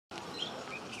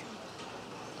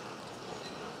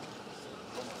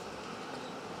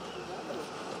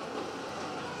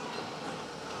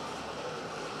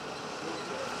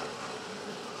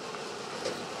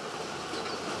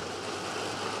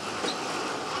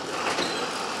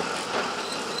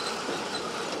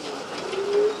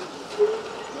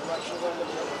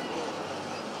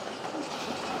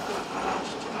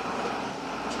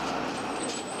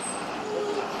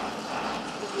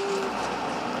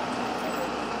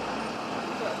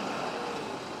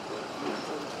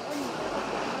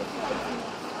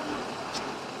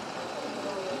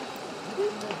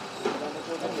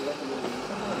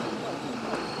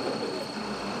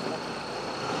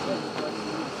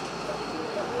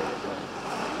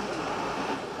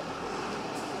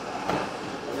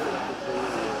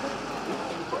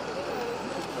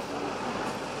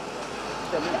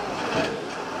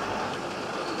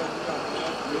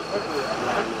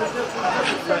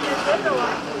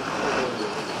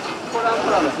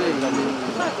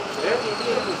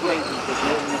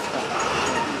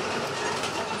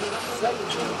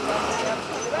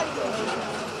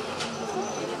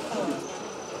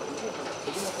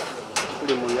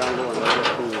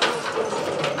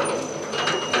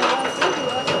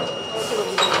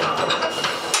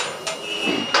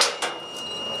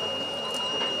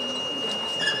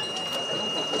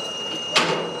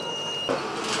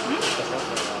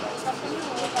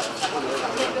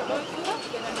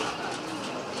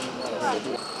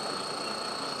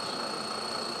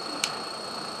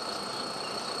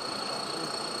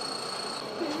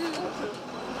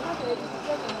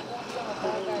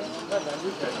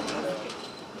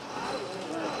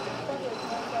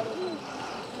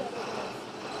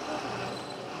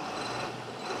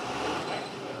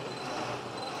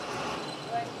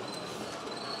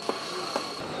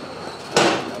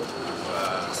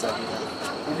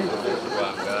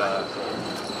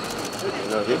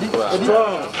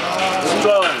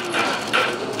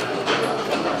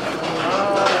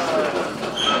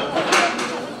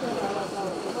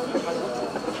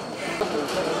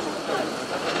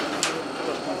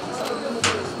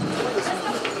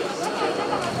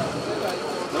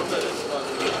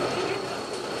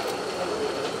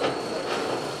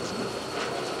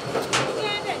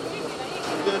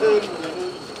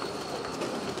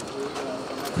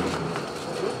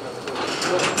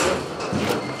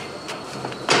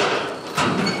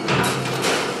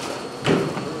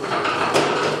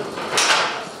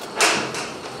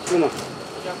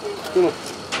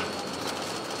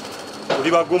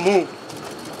Gumu.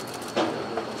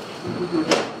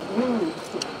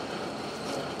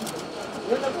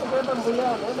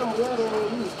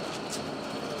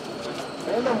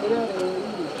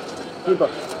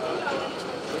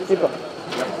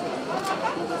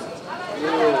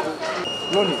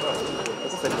 Noni.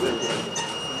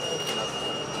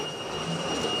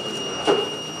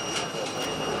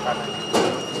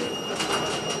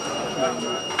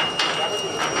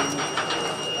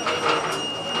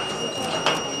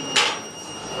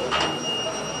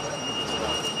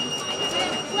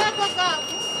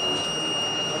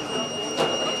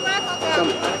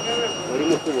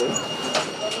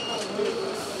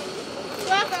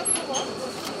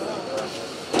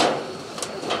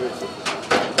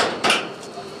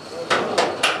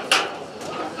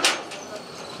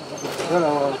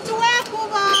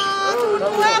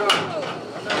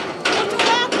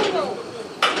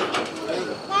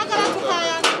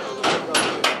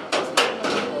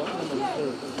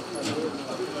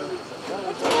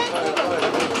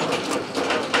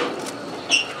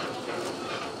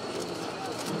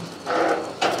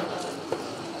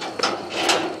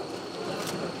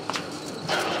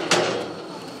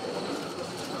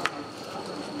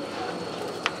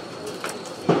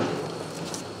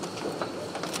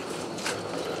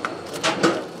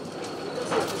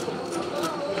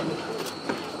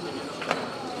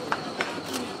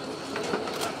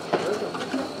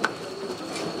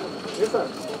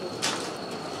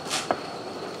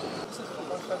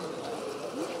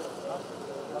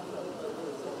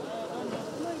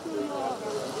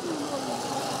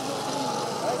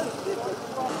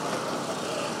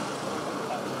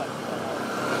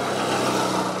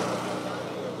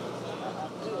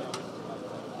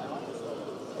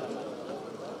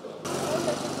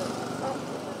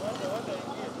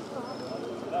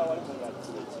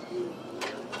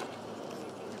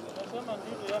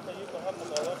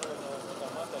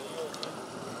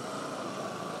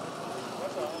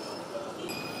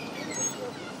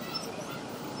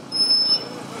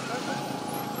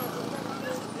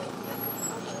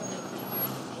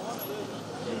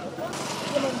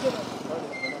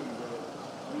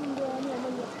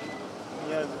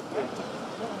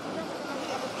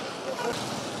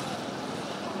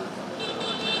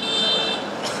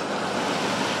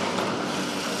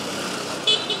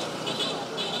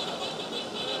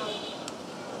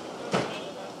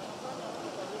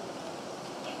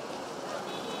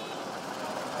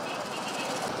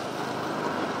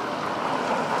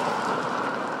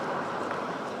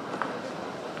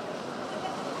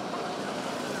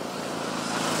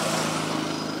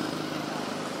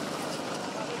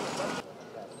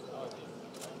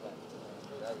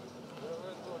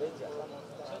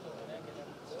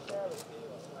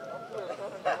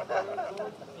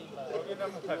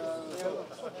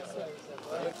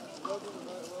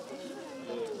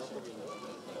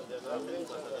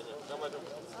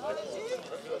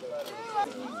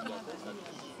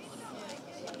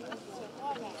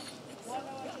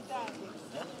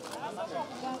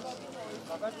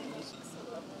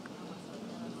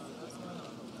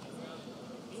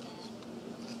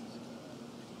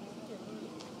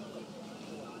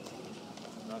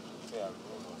 play a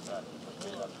role on that.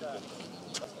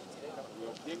 You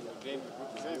object again,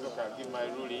 it says, okay, I'll give my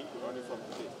ruling only from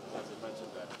today. As a mention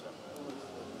that.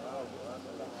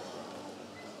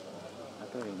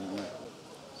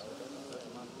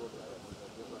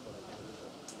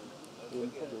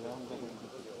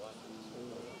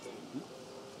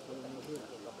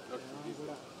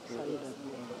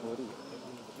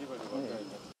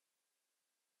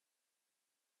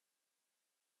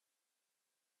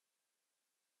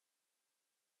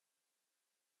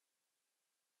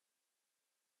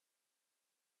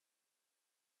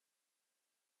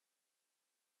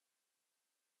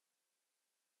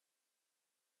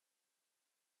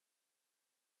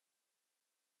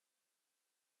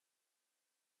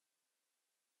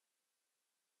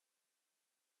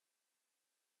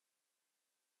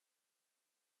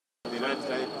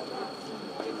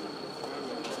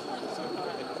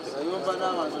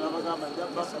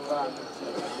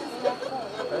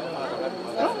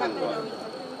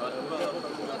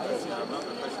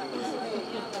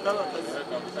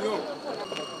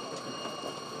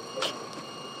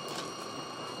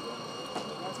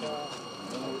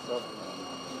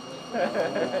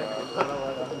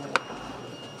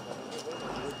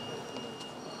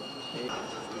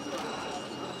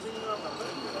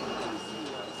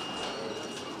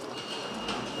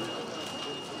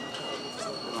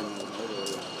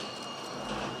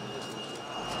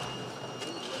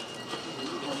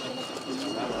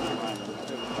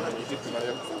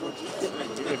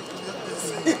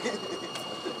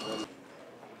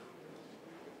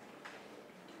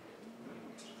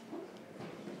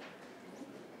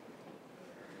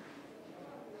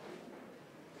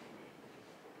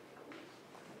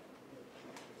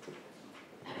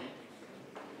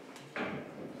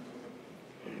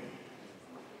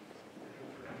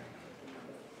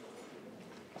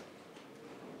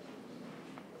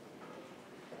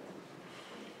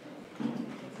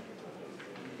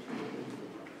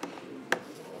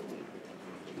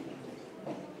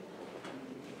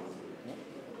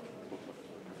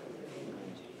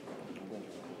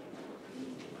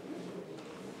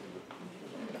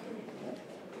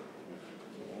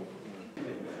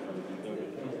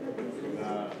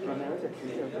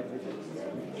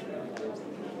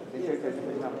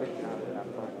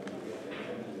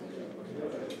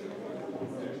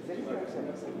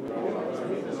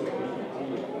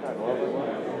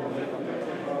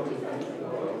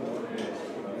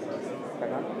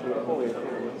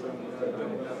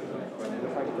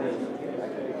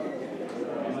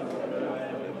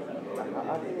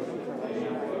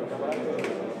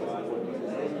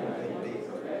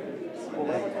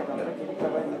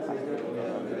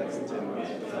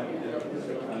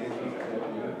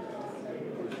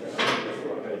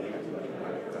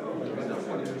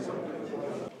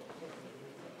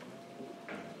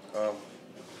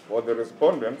 For the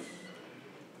respondents,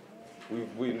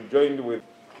 we've been joined with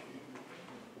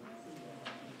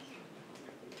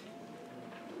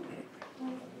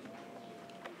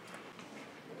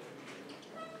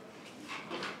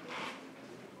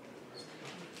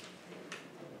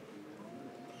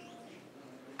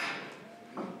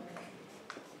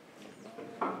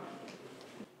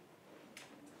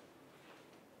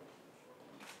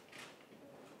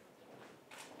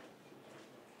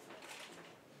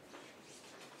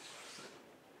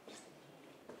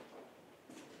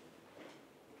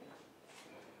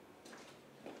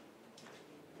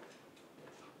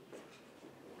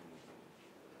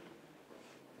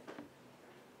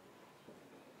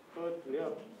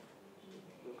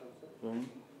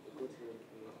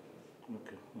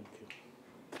Okay, thank you.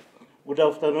 Good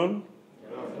afternoon.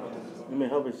 You may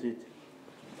have a seat.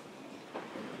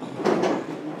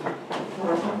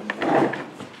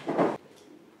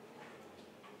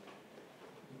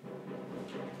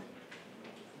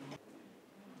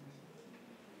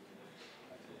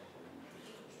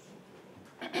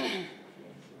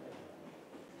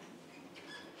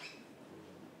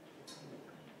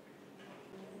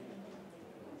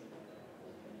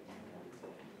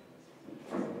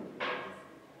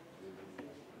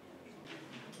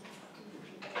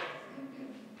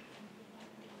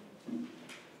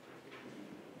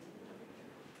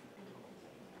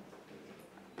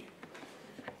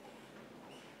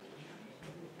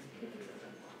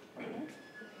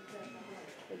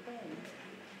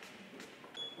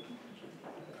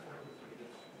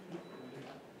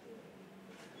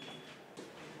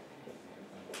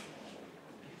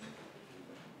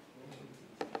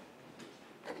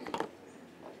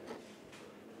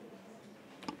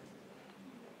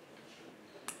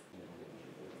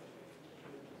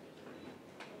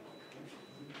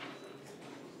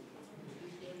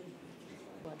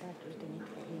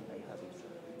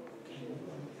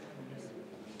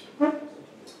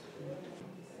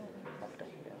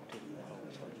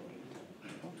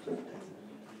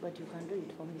 But you can do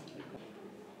it for me.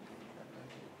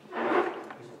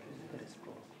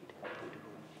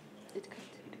 It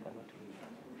can't. It cannot be.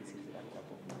 This is the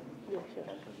yeah, sure.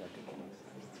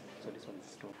 So this one is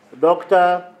strong.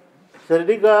 Dr.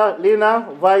 Serdiga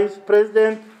Lina, Vice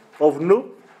President of NUP.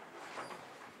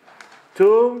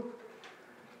 2,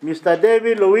 Mr.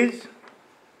 David Louis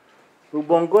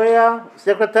Rubongoya,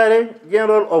 Secretary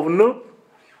General of NUP.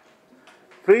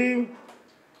 3,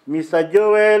 Mr.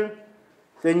 Joel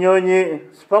Senyonyi,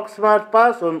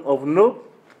 spokesperson of NUP.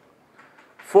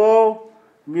 4,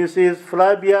 Mrs.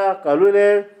 Flavia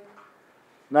Kalule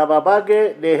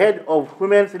Nababage, the head of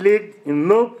Women's League in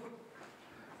NUP.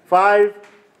 5,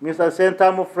 Mr.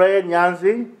 Sentamo Fred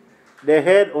Nyanzi, the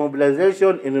head of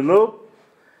mobilization in NUP.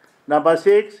 Number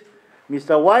 6,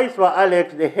 Mr. Waiswa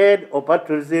Alex, the head of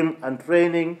patriotism and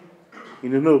training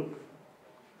in NUP.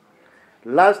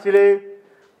 Lastly,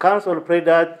 Council prayed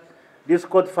that this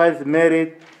court finds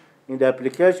merit in the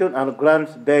application and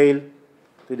grants bail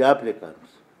to the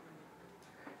applicants.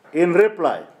 In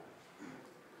reply,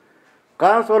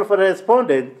 Counsel for the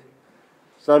respondent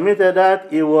submitted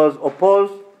that he was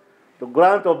opposed to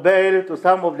grant of bail to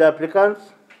some of the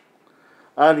applicants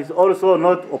and is also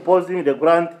not opposing the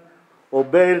grant of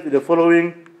bail to the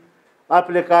following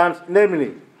applicants,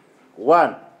 namely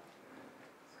 1,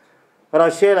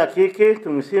 Rachel Akiki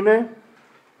Tumusime,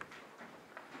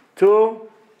 2,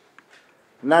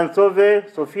 Nansove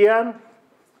Sofian,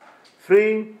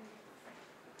 3,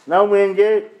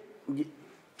 Namwenje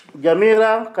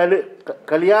Jamira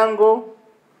Kaliango,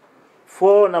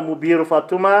 4, Namubiru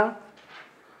Fatuma,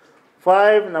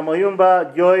 5,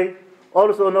 Namoyumba Joy,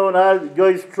 also known as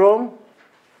Joy Strong.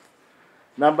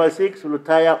 Number 6,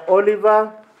 Lutaya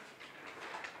Oliver.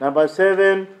 Number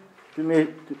 7,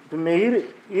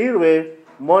 Tumeirwe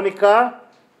Monica.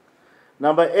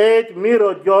 Number 8,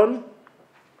 Miro John.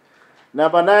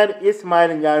 Number 9, Ismail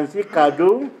Nyanzi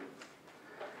Kadu.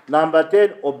 Number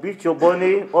 10, Obicho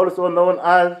Boni, also known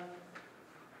as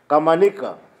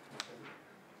Kamanika.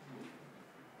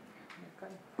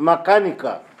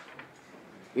 Makanika.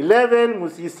 11,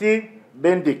 Musisi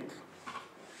Benedict.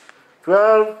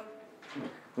 12,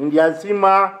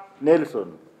 Ndiansima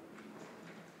Nelson.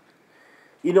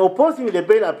 In opposing the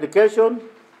bail application,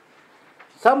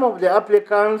 some of the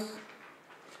applicants,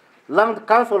 Land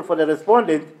Counsel for the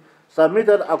respondent,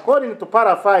 submitted according to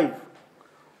para 5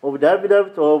 of the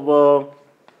affidavit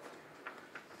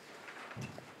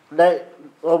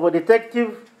of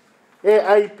Detective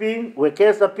AIP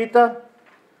Wekesa Peter.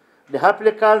 The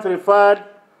applicants referred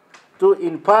to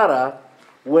in para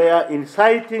were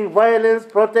inciting violence,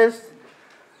 protests,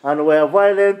 and were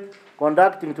violent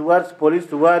conducting towards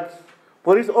police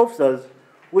officers,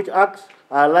 which acts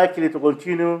are likely to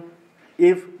continue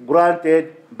if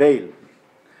granted bail.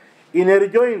 In a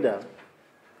rejoinder,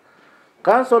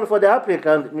 Counsel for the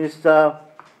applicant, Mr.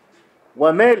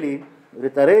 Wameli,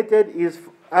 reiterated his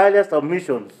earlier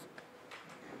submissions.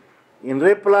 In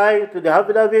reply to the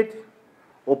affidavit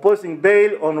opposing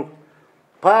bail on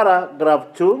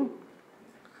paragraph 2,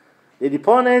 the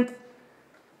deponent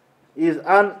is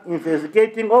an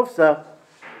investigating officer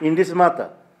in this matter.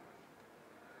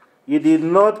 He did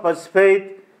not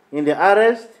participate in the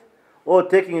arrest or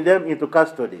taking them into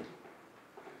custody.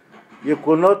 You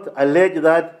could not allege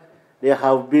that they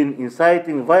have been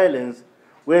inciting violence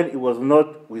when he was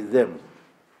not with them.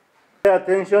 Pay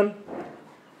attention.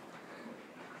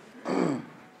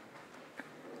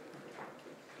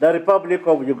 The Republic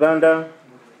of Uganda,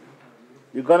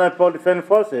 Uganda People Defense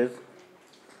Forces,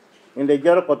 in the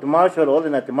General Court Martial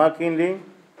holding at Makindi,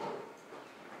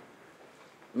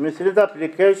 mislead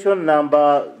application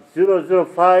number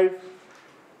 005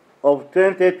 of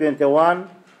 2021,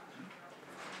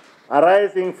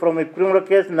 arising from a criminal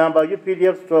case number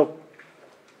UPDF stroke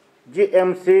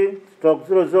GMC stroke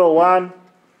 001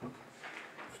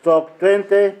 stroke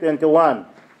 2021.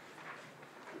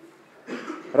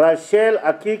 Rachel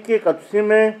Akiki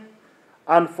Katusime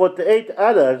and 48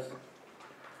 others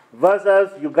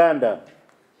versus Uganda.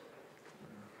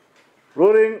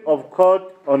 Ruling of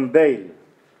court on bail.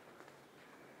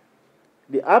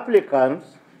 The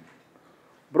applicants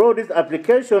brought this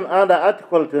application under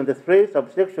Article 23,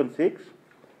 subsection 6,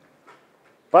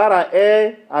 para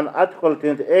A, and Article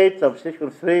 28,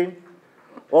 subsection 3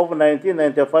 of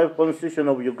 1995 Constitution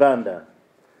of Uganda,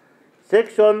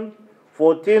 Section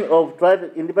 14 of Trial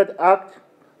Independent Act,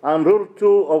 and Rule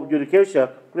 2 of Judicial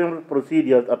Criminal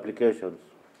Procedures Applications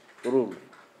Rules.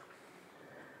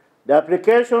 The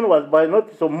application was by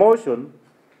notice of motion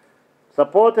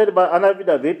supported by an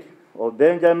affidavit of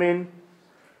Benjamin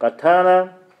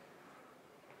Katana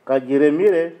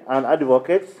Kajiremire, an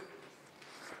advocate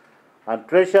and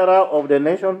treasurer of the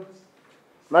National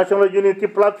Unity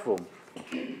Platform.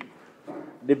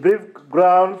 The brief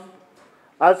grounds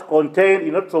as contained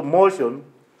in notice of motion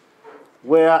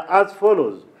were as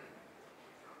follows.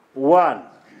 1.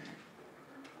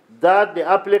 That the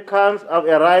applicants have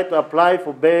a right to apply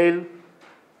for bail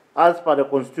as per the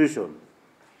Constitution.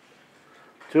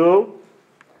 2.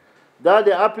 That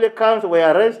the applicants were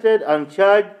arrested and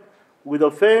charged with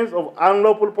offense of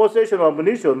unlawful possession of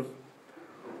ammunition,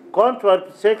 contrary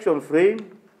to Section 3,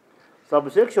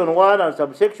 Subsection 1 and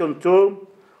Subsection 2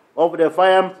 of the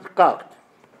Firearms Act.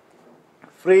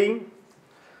 3.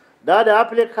 That the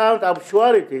applicants have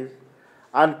sureties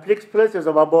and fixed places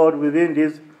of abode within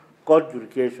this court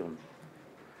jurisdiction.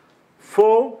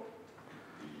 4.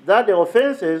 That the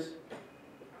offenses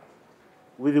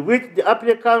with which the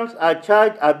applicants are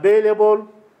charged are bailable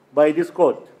by this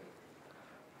court.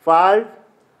 5.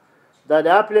 That the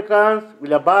applicants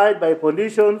will abide by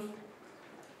conditions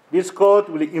this court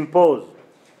will impose.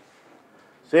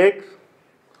 6.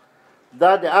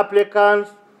 That the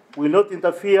applicants will not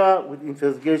interfere with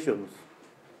investigations.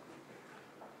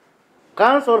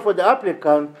 Counsel for the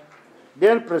applicant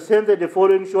then presented the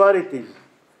following sureties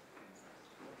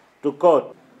to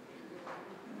court.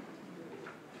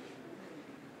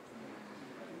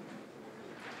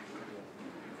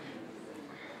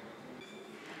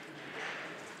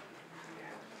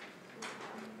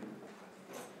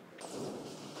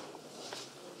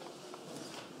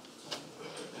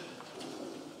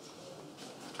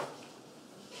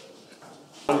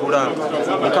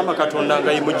 Mukama Katonda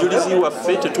nga mujulizi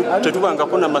waffe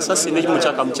tetubangako na masasi ne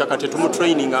muchaka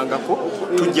tetumutrainingangako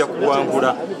tujja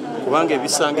kuwangula kubanga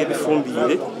ebisanga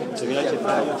ebifumbiire kibina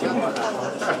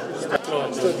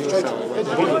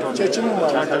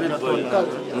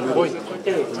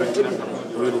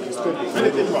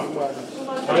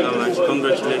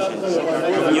Congratulations.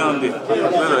 Nyambe.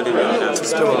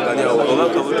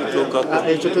 Obaka bututuukako.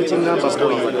 Ekyo tokingamba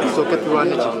boyi. Tusooke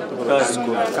tulwane kino.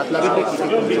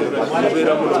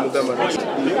 Mubeera muno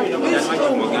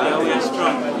mugamba.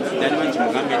 Nali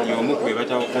bakimugambe nti omu kwe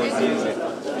batawokozinze.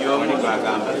 Y'omu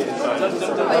gwagamba.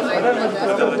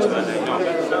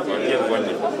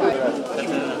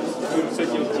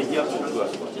 Kijja kuggwa.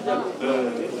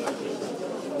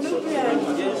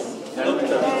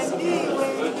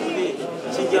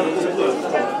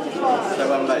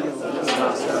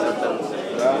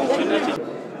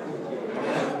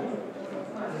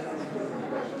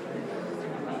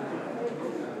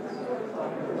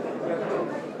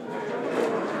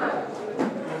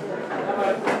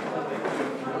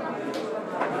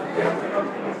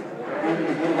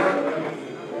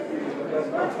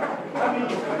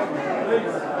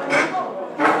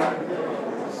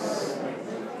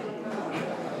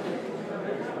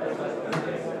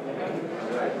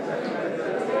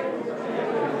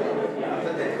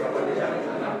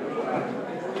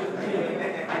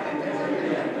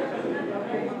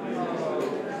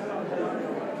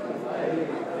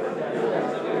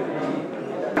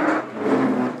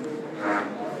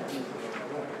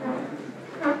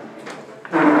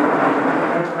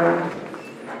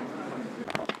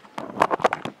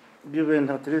 Given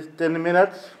at least 10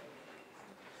 minutes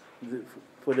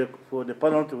for the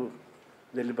panel to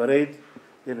deliberate,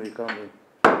 then we come in.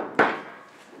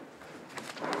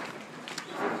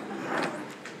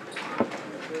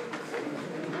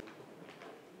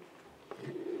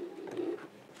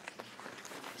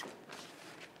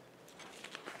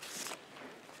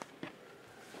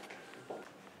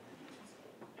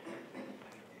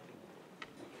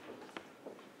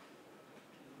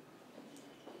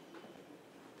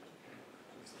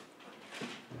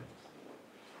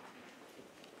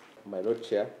 My Lord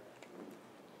Chair,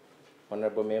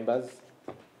 honorable members,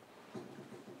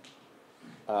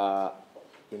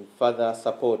 in further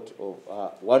support of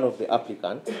one of the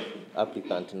applicants,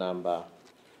 applicant number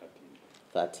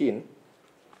 13,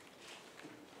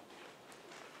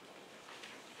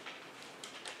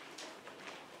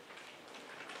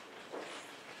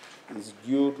 is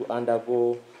due to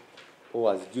undergo, or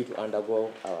was due to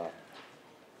undergo a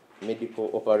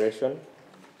medical operation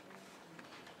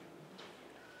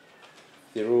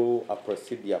through a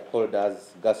procedure called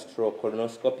as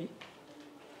gastrocolonoscopy.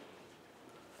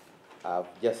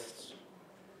 I've just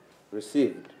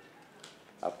received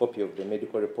a copy of the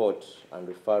medical report and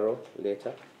referral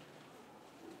letter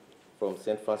from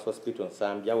St. Francis Hospital in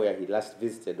Zambia, where he last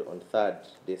visited on 3rd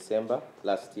December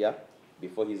last year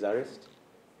before his arrest.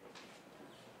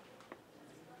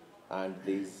 And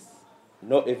there is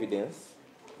no evidence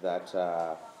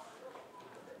that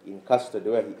in custody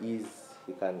where he is,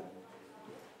 he can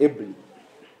ably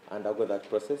undergo that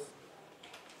process.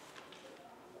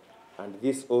 And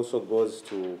this also goes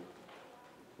to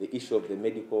the issue of the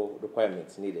medical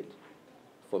requirements needed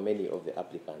for many of the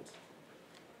applicants.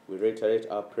 We reiterate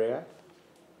our prayer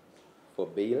for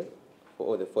bail for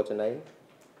all the 49,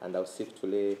 and I'll seek to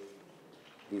lay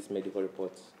these medical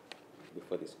reports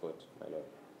before this court, my Lord.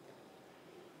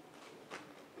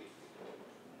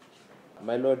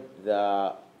 My Lord,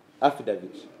 the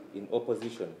affidavit in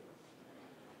opposition,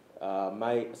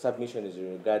 my submission is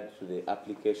in regard to the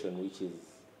application which is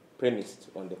premised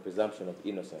on the presumption of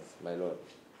innocence, my Lord.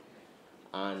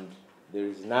 And there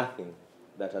is nothing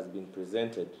that has been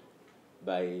presented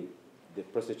by the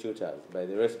prosecutors, by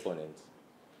the respondents,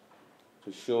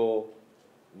 to show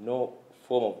no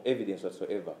form of evidence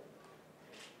whatsoever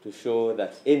to show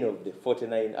that any of the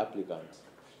 49 applicants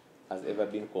has ever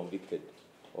been convicted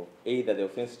of either the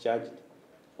offense charged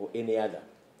or any other.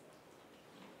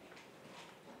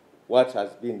 What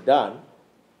has been done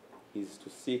is to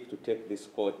seek to take this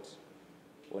court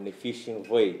on a fishing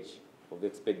voyage of the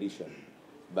expedition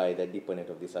by the deponent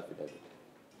of this affidavit.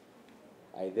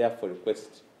 I therefore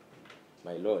request,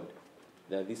 my Lord,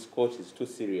 that this court is too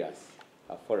serious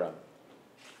a forum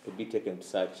to be taken to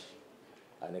such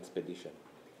an expedition.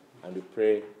 And we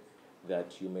pray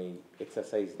that you may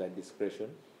exercise that discretion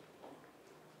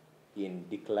in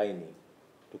declining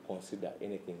to consider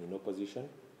anything in opposition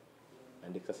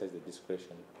and exercise the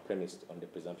discretion premised on the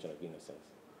presumption of innocence.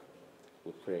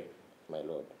 We pray, my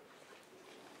Lord.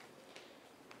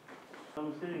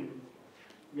 I'm saying,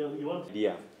 you want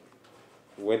idea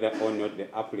whether or not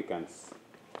the applicants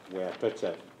were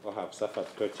tortured or have suffered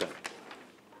torture.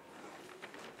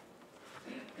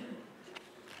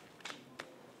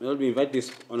 Well, we invite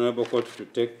this Honorable Court to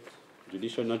take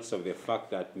judicial notice of the fact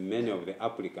that many of the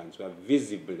applicants were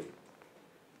visibly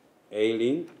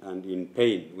ailing and in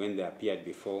pain when they appeared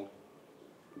before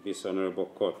this Honorable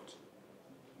Court.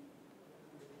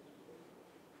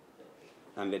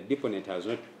 And the deponent has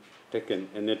not taken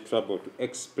any trouble to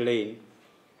explain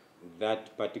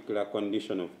that particular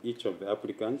condition of each of the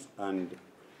applicants and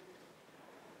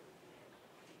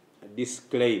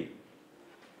disclaim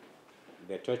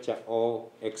the torture or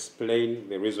explain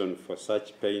the reason for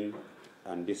such pain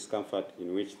and discomfort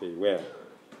in which they were.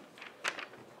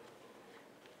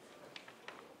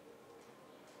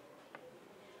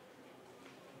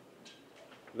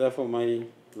 Therefore, my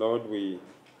Lord, we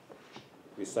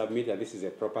submit that this is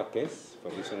a proper case for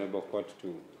this Honorable Court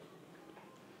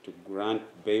to grant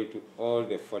bail to all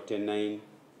the 49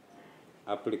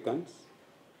 applicants.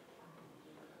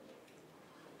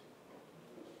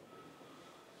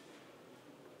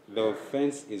 The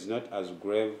offense is not as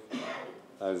grave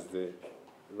as the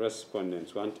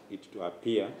respondents want it to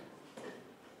appear.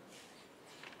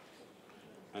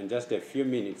 And just a few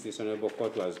minutes, this Honorable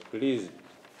Court was pleased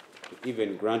to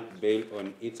even grant bail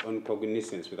on its own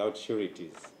cognizance without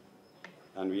sureties.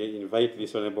 And we invite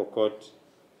this Honorable Court,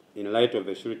 in light of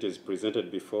the sureties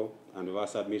presented before and of our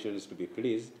submissions, to be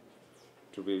pleased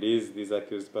to release these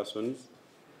accused persons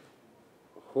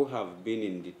who have been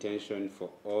in detention for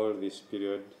all this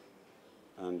period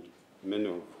and many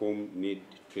of whom need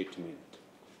treatment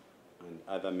and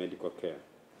other medical care.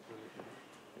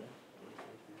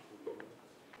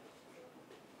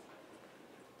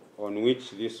 On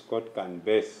which this court can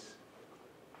base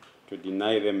to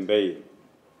deny them bail.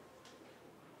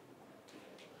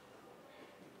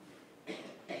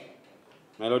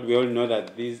 My Lord, we all know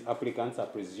that these applicants are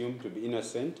presumed to be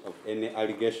innocent of any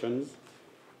allegations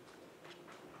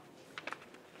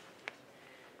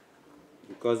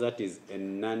because that is a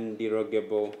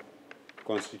non-derogable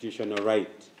constitutional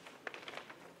right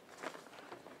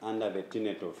under the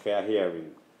tenet of fair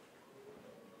hearing.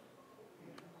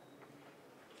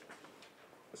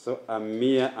 So a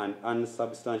mere and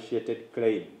unsubstantiated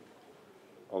claim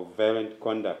of violent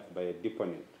conduct by a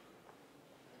deponent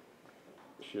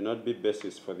should not be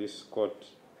basis for this court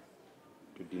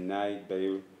to deny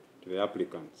bail to the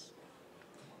applicants.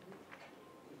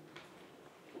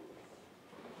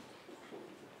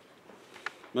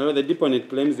 Now, the deponent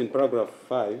claims in paragraph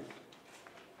 5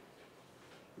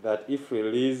 that if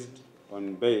released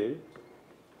on bail,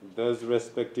 those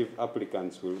respective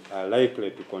applicants are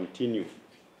likely to continue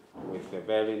with the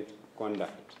violent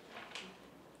conduct.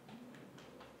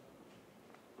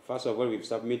 First of all, we've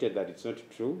submitted that it's not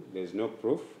true. There's no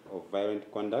proof of violent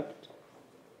conduct.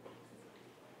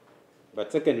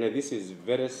 But secondly, this is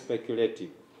very speculative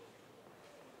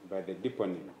by the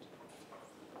deponent.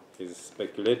 He's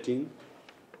speculating,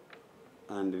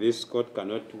 and this court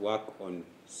cannot work on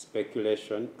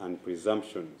speculation, and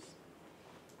presumptions.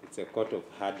 It's a court of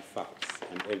hard facts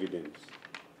and evidence.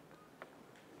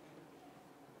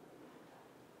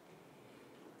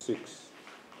 6.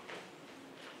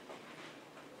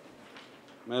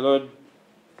 My Lord,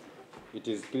 it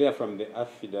is clear from the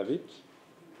affidavit,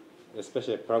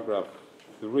 especially paragraph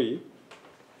 2,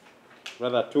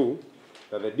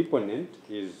 that the deponent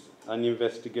is an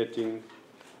investigating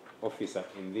officer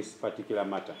in this particular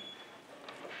matter.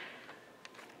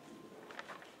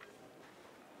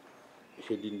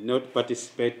 He did not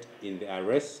participate in the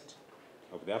arrest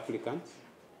of the applicants,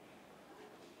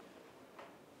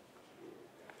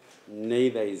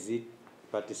 neither is he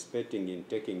participating in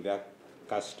taking their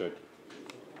custody.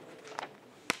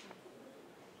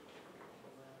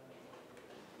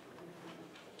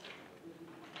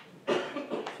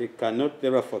 He cannot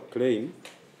therefore claim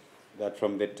that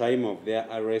from the time of their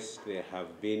arrest they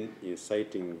have been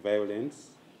inciting violence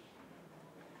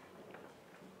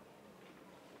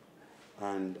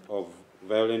and of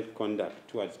violent conduct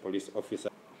towards police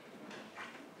officers.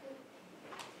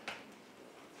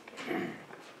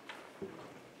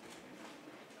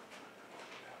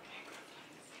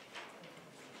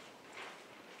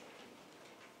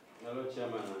 My Lord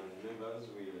Chairman and members,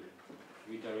 we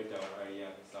reiterate our earlier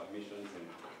submissions and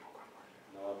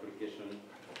our application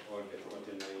of all the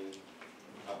 49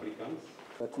 applicants.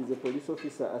 That is a police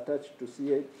officer attached to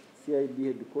CID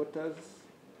headquarters,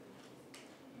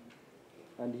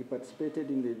 and he participated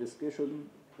in the investigation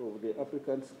of the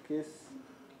applicant's case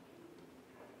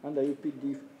under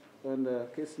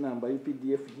case number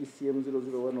UPDF GCM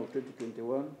 001 of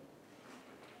 2021,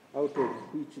 out of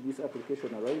which this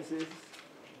application arises.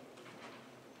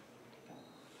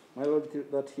 My Lord,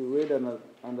 that he read and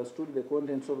understood the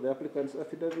contents of the applicant's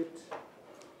affidavit,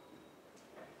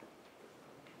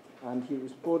 and he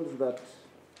responds that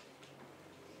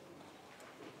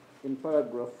in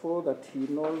paragraph 4 that he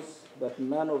knows that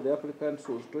none of the applicants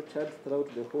was tortured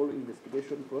throughout the whole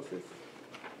investigation process,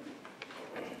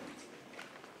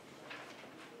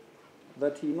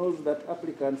 that he knows that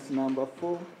applicants number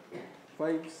 4,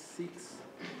 5, 6,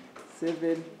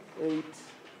 7, 8,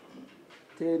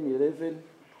 10, 11,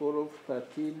 12,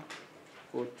 13,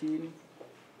 14,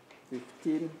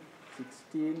 15,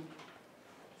 16,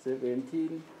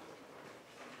 17,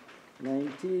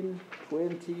 19,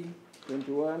 20,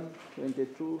 21,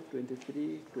 22,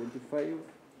 23, 25,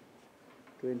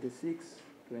 26,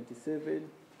 27,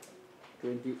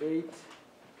 28,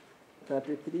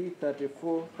 33,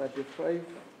 34, 35,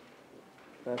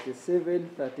 37,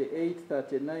 38,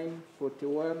 39,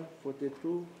 41,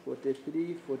 42,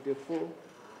 43, 44,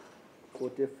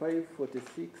 45,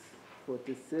 46,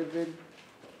 47,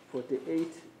 48,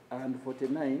 and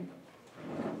 49,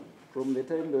 from the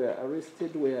time they were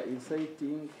arrested, were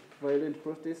inciting violent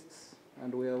protests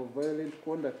and were violent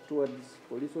conduct towards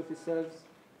police officers,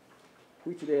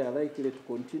 which they are likely to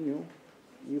continue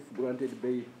if granted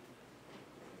bail.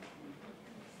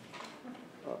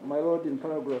 My Lord, in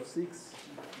paragraph 6,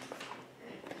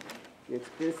 he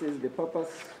expresses the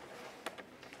purpose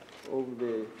of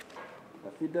the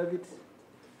affidavit,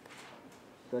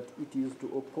 that it is to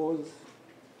oppose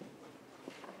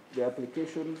the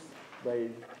applications by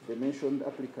the mentioned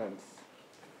applicants.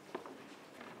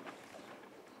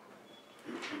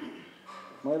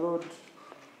 My Lord,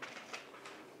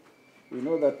 we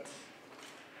know that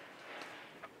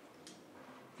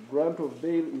grant of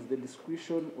bail is the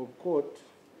discretion of court.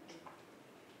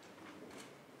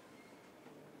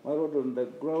 My Lord, on the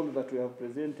ground that we have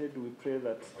presented, we pray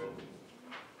that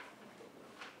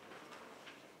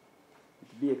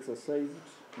it be exercised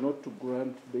not to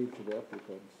grant bail to the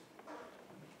applicants.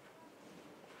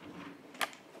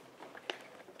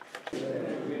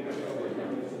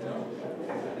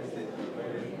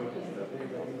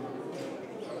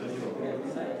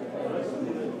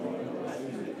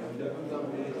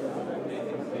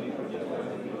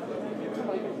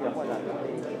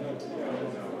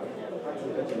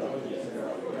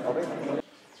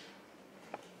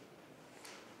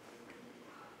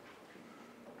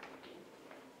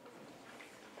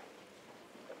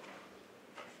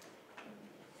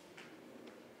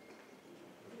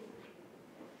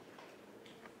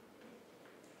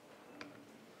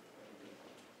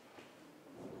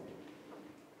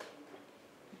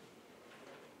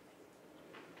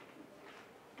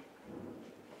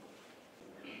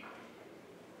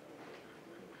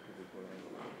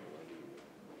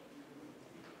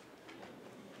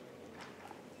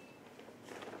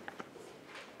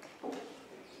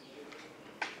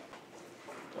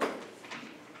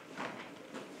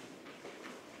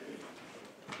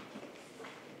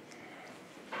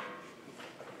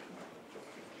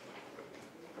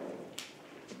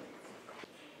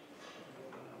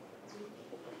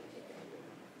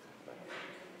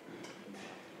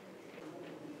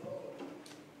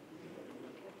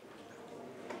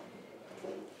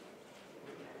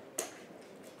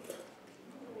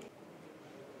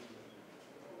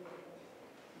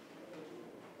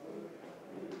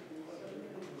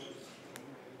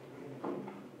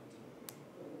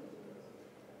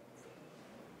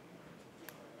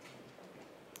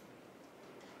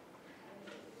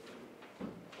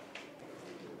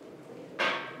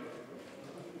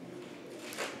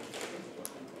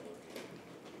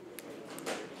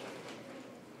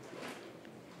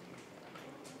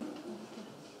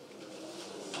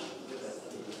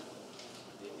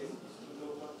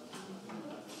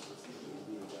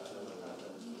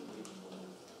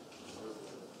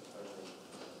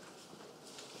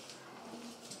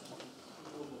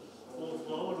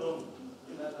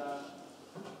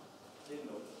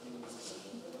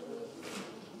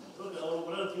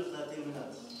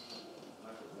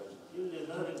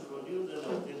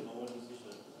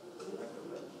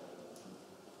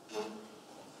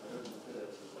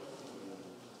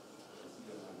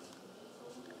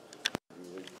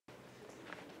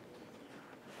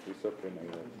 Soften my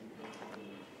words.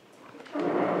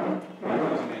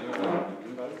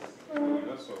 Members, we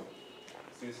will also,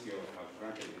 since you have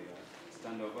granted the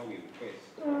standover, we request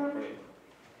pray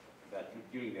that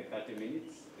during the 30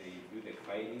 minutes they do the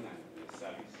filing and the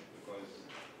service, because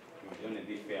it would only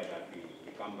be fair that we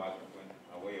come back when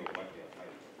aware of what they are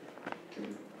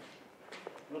filing.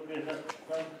 Okay,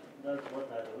 that's what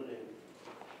I already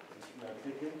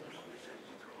taken.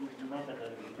 If the matter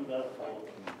can be stood up for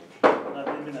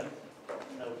 30 minutes,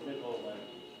 I will take over my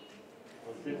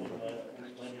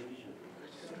decision.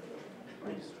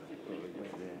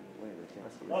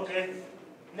 Okay,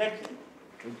 next.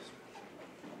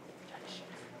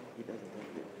 He doesn't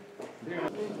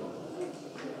have it.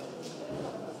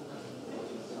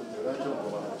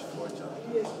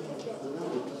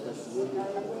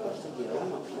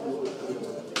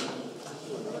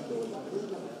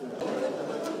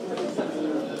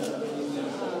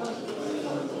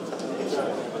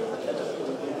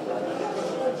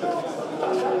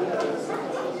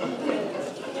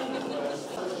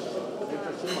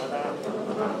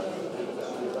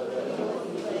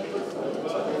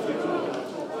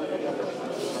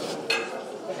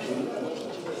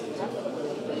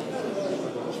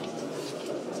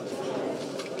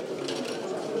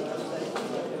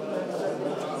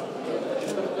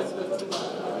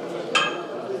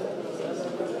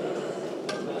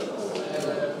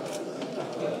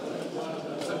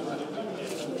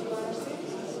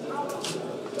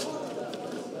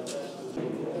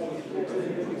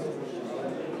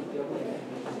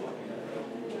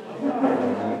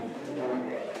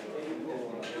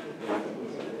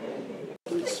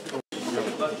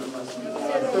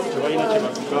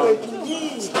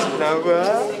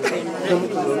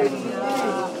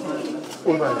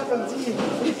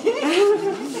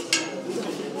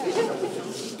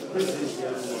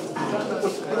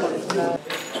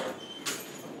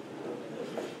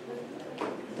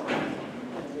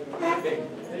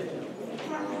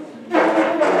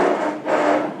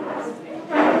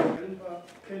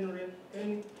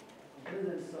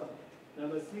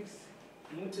 Number 6,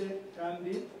 Mute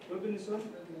Tambi Robinson.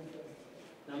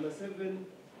 Number 7,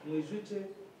 Mwijute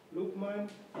Lukman.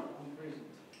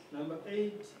 Number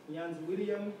 8, Nyans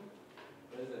William.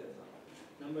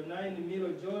 Number 9,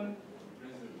 Milo John.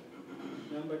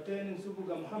 Number 10,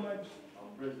 Subuga Muhammad.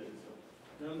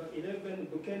 Number 11,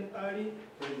 Buken Ali.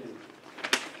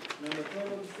 Number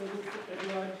 12, Seduk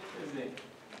Edward.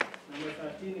 Number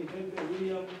 13, Hebe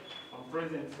William. I'm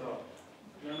present, sir.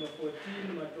 Number 14,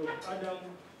 Matov Adam.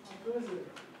 I'm present.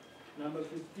 Number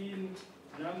 15,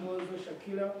 Namozo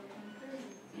Shakila.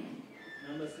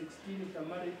 Number 16,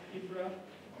 Tamari Ibra.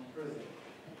 I'm present.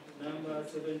 Number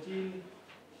 17,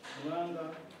 Mwanga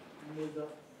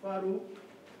Muzafaru.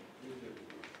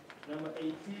 Number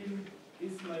 18,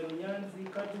 Ismail Nyanzi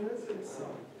Kadu.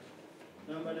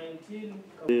 Number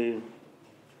 19,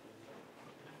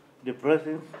 The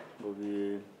presence of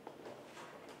the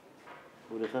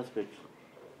suspect.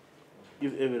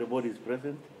 If everybody is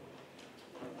present.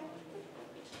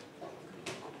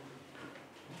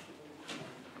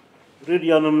 Read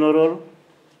your nominal roll.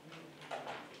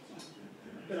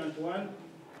 Appellant 1,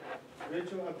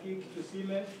 Rachel Akik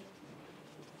Tusime.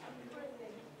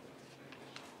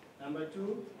 Number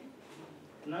 2,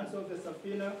 Nance of the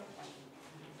Safina.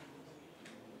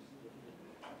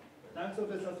 Nance of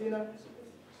the Safina.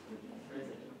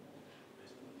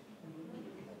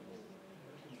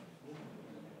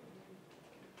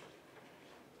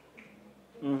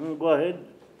 Go ahead.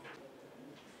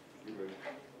 Given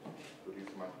to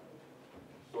this man.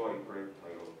 So I pray,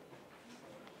 my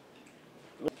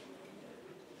Lord.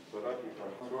 So that we can,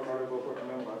 so honorable court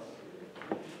members,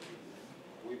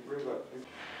 we pray that this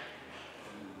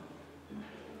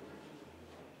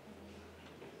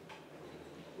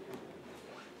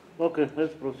Okay,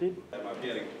 let's proceed. I'm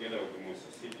appearing together with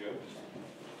Moses C. George.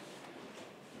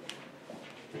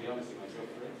 William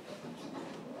Simachofre,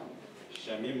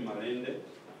 Shamim Malende,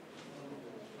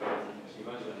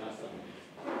 Shivaja Nasa.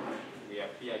 We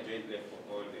appear jointly for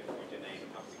all the 49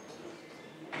 applicants.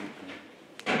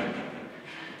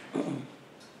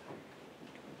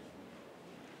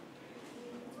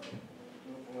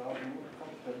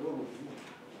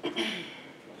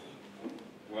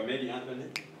 Wamedi Anthony,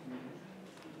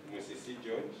 Moses C.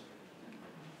 George,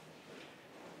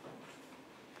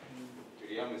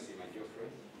 William Simachofre,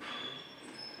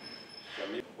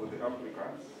 Shamim. for the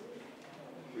applicants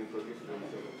to introduce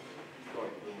themselves. So I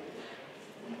pray, my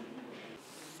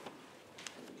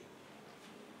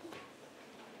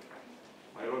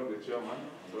Lord. My Lord the Chairman,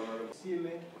 and Honorable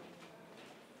Sime,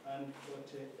 and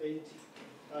 48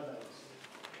 others.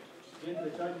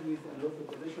 Jointly charged with unlawful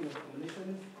possession of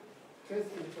ammunition, Case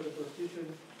is for the prosecution.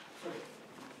 Sorry.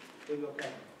 Beg your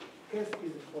pardon. Case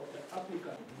is for the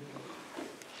applicant.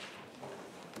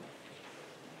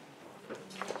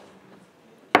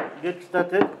 Get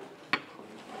started.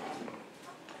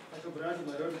 Brad,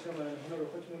 my Lord, Chairman, and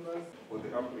honorable court members. For the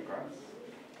applicants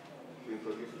to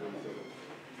introduce themselves.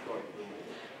 Go ahead.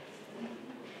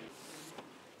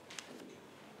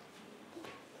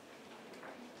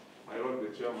 My Lord,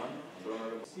 the Chairman, and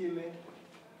Honorable Sime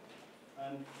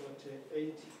and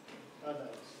 48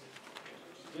 others.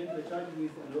 Jointly charged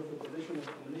with unlawful possession of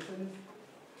ammunition.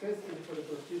 Case is for the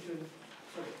prosecution.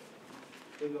 Sorry.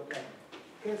 Beg your pardon.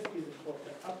 Case is for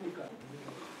the applicant.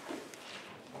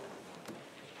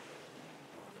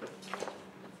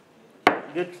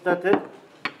 Get started.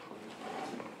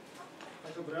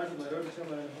 Brad, my Lord,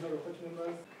 Chairman, and honorable court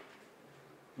members.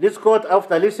 This court,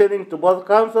 after listening to both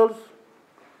counsels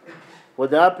for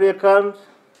the applicant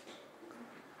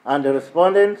and the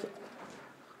respondents,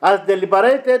 has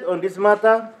deliberated on this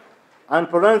matter and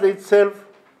pronounced itself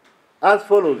as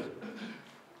follows.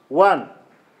 1.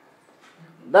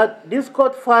 That this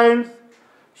court finds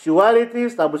surety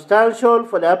substantial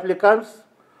for the applicants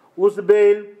whose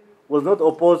bail was not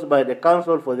opposed by the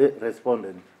counsel for the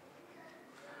respondent.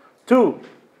 2.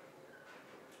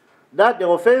 That the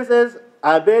offences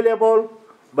are available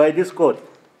by this court.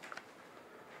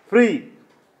 3.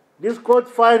 This court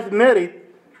finds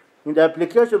merit in the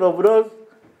application of those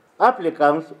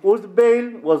applicants whose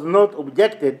bail was not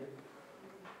objected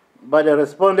by the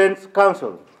respondent's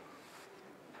counsel.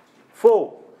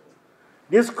 4.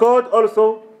 This court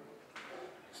also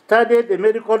studied the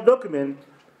medical document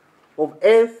of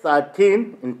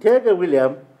A13 Integer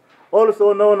William,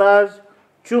 also known as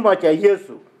Chuma cha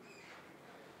Yesu.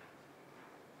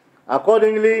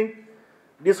 Accordingly,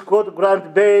 this court grants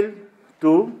bail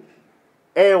to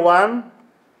A1,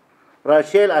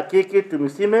 Rachel Akiki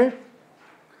Tumisime,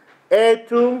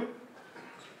 A2,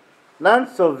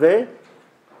 Nansove,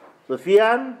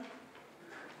 Sofian,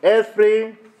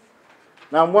 A3,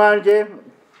 Namwanje,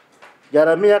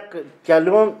 Jeremiah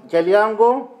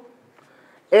Chaliango,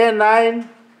 A9,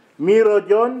 Miro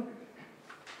John,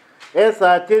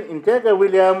 A13, Integer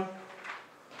William,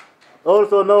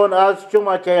 also known as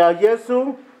Chuma Chaya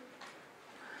Yesu,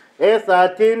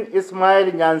 A13,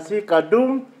 Ismail Nyansi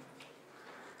Kadum,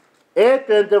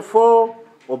 A24,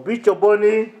 Obicho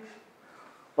Boni,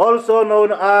 also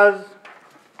known as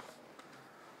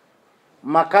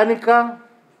Makanika,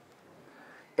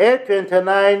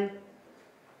 A29,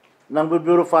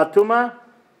 Nanguburu Fatuma,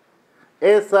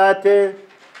 A30,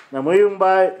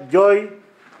 Namuyumba Joy,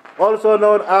 also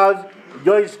known as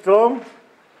Joy Strong,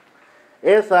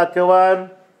 A31,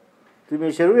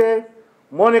 Timisherue,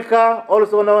 Monica,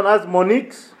 also known as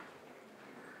Monix,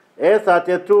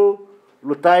 A32,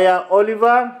 Lutaya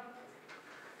Oliver,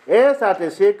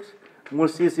 A36,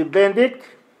 Musisi Benedict,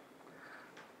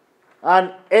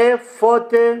 and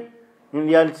A40,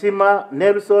 Nyansima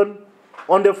Nelson,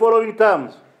 on the following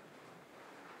terms.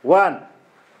 1.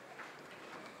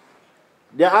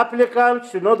 The applicant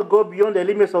should not go beyond the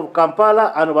limits of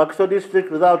Kampala and Wakiso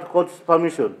district without court's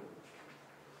permission.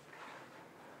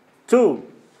 2.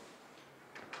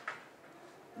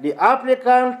 The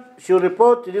applicant should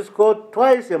report to this court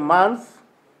twice a month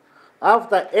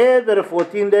after every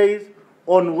 14 days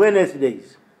on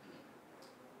Wednesdays.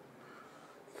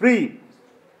 3.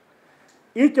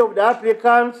 Each of the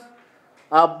applicants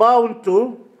are bound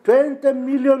to 20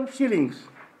 million shillings,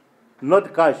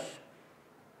 not cash.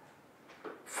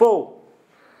 4.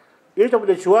 Each of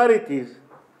the sureties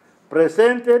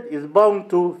presented is bound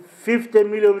to 50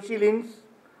 million shillings,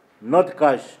 not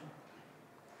cash.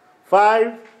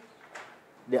 5.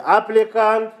 The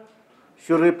applicant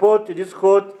should report to this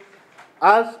court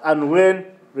as and when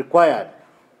required.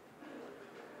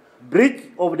 Breach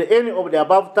of any of the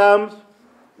above terms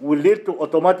will lead to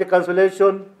automatic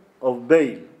cancellation of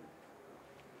bail.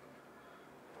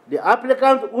 The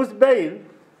applicant whose bail,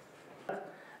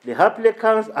 the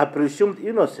applicants are presumed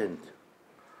innocent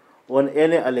on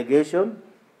any allegation,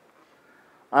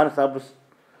 and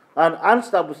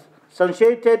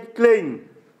unsubstantiated claim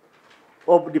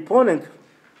of deponent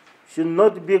should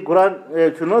not be a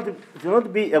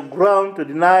ground to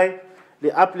deny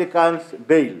the applicant's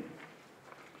bail.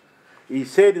 He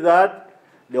said that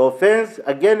the offense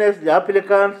against the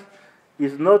applicant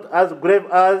is not as grave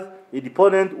as the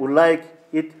deponent would like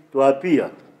it to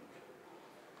appear.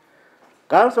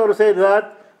 Counsel said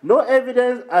that no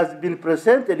evidence has been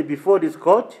presented before this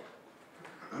court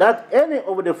that any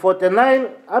of the 49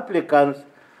 applicants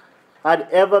had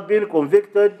ever been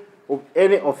convicted of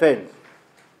any offense.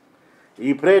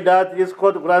 He prayed that this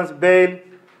court grants bail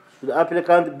to the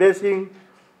applicant basing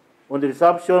on the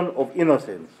presumption of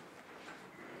innocence.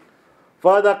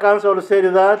 Further, Council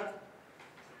said that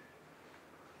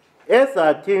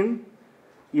A13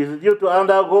 is due to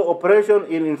undergo operation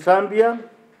in Zambia,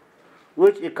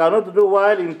 which it cannot do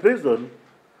while in prison,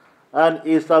 and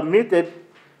is submitted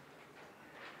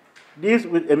this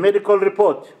with a medical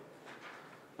report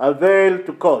availed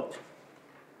to court.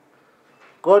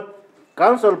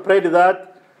 Council prayed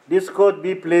that this court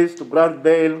be pleased to grant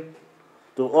bail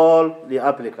to all the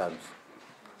applicants.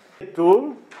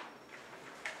 2.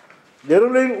 The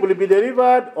ruling will be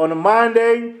delivered on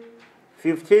Monday,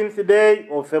 15th day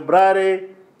of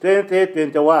February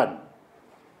 2021.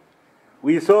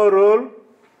 We saw rule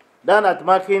done at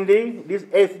Makindi this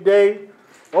 8th day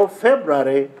of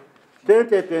February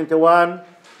 2021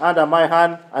 under my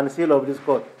hand and seal of this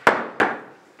court.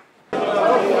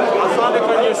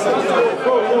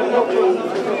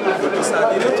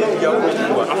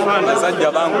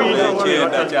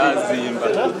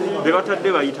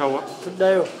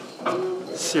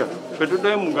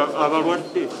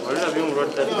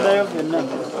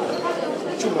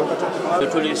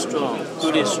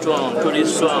 Tuli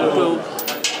strong.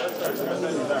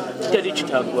 Teri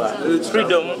kitagwa.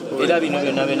 Freedom era bino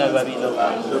byonna biba bino.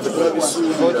 Be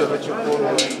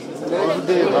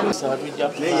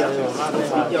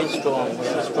strong, we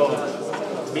are strong.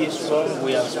 Be strong,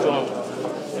 we are strong.